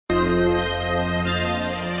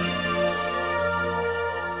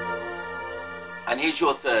And here's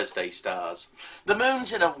your Thursday stars. The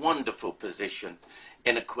moon's in a wonderful position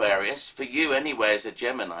in Aquarius. For you anyway as a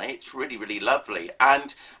Gemini, it's really, really lovely.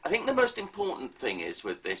 And I think the most important thing is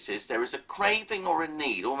with this is there is a craving or a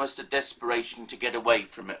need, almost a desperation to get away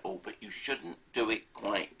from it all, but you shouldn't do it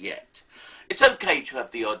quite yet. It's okay to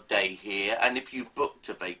have the odd day here, and if you've booked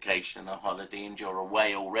a vacation, a holiday, and you're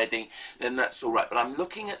away already, then that's all right. But I'm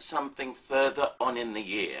looking at something further on in the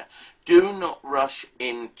year. Do not rush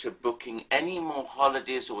into booking any more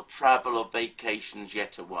holidays or travel or vacations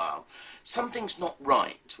yet a while. Something's not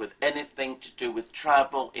right with anything to do with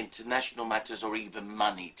travel, international matters, or even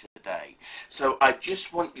money today. So I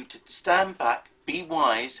just want you to stand back, be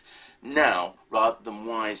wise now rather than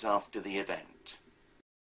wise after the event.